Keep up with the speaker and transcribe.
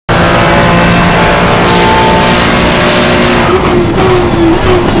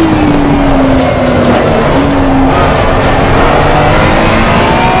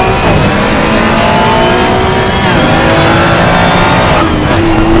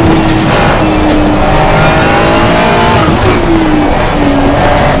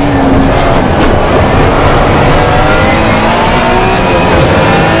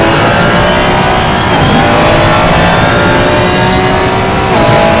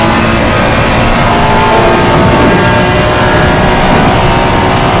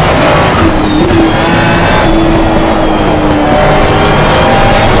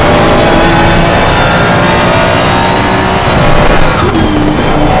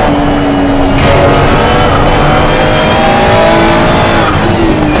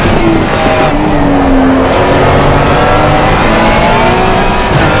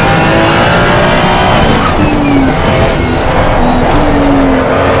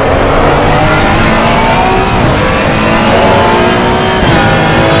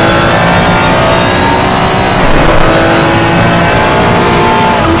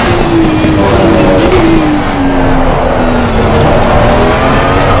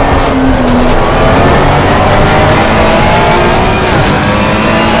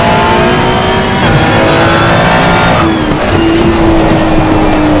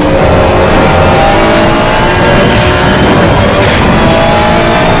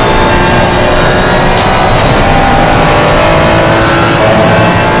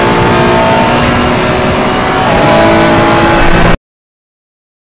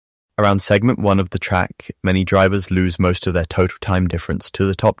Around segment 1 of the track, many drivers lose most of their total time difference to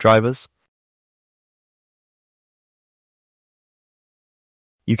the top drivers.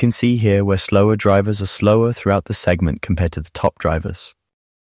 You can see here where slower drivers are slower throughout the segment compared to the top drivers.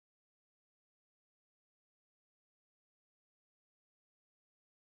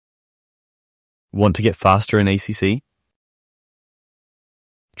 Want to get faster in ACC?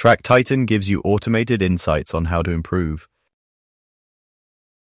 Track Titan gives you automated insights on how to improve.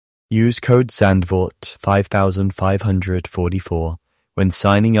 Use code Zandvoort 5544 when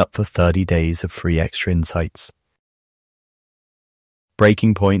signing up for 30 days of free extra insights.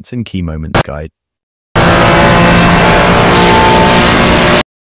 Breaking points and key moments guide.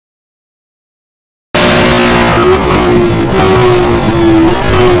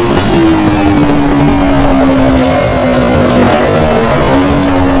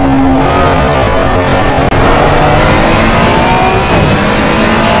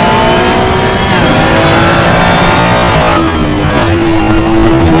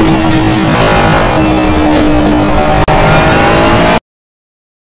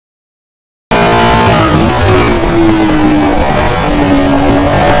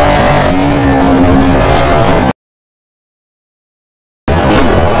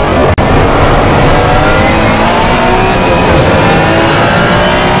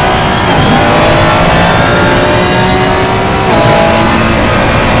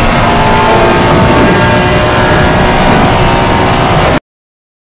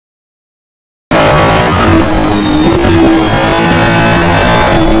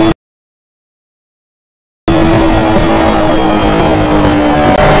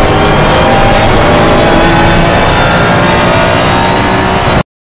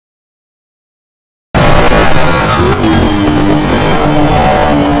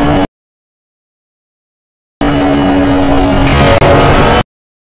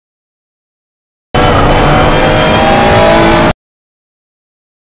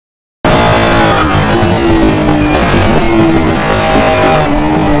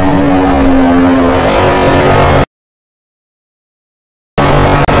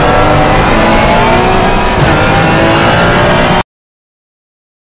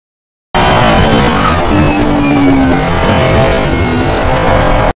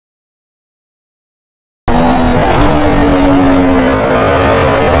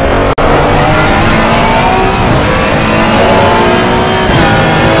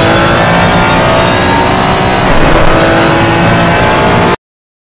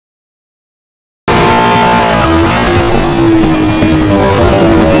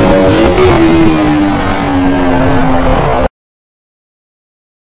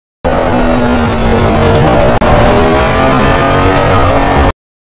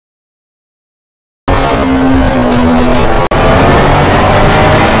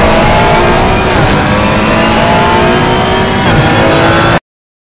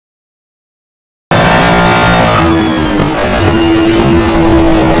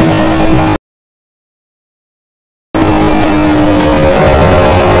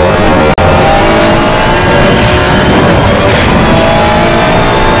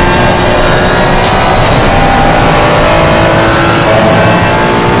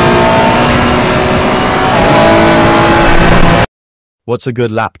 What's a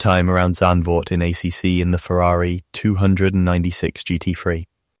good lap time around Zandvoort in ACC in the Ferrari 296 GT3?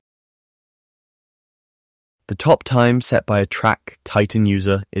 The top time set by a Track Titan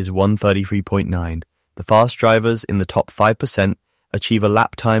user is 1:33.9. The fast drivers in the top 5% achieve a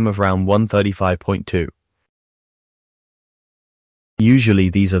lap time of around 1:35.2. Usually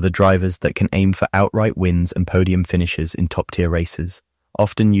these are the drivers that can aim for outright wins and podium finishes in top-tier races,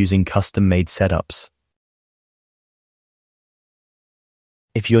 often using custom-made setups.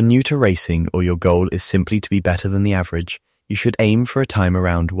 If you're new to racing or your goal is simply to be better than the average, you should aim for a time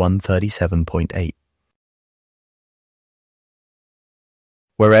around 1:37.8.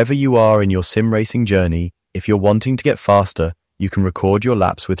 Wherever you are in your sim racing journey, if you're wanting to get faster, you can record your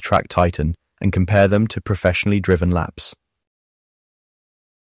laps with Track Titan and compare them to professionally driven laps.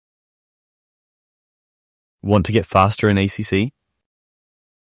 Want to get faster in ACC?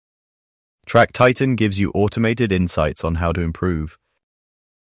 Track Titan gives you automated insights on how to improve.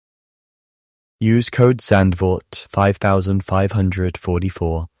 Use code Zandvoort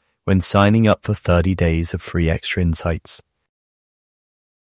 5544 when signing up for 30 days of free extra insights.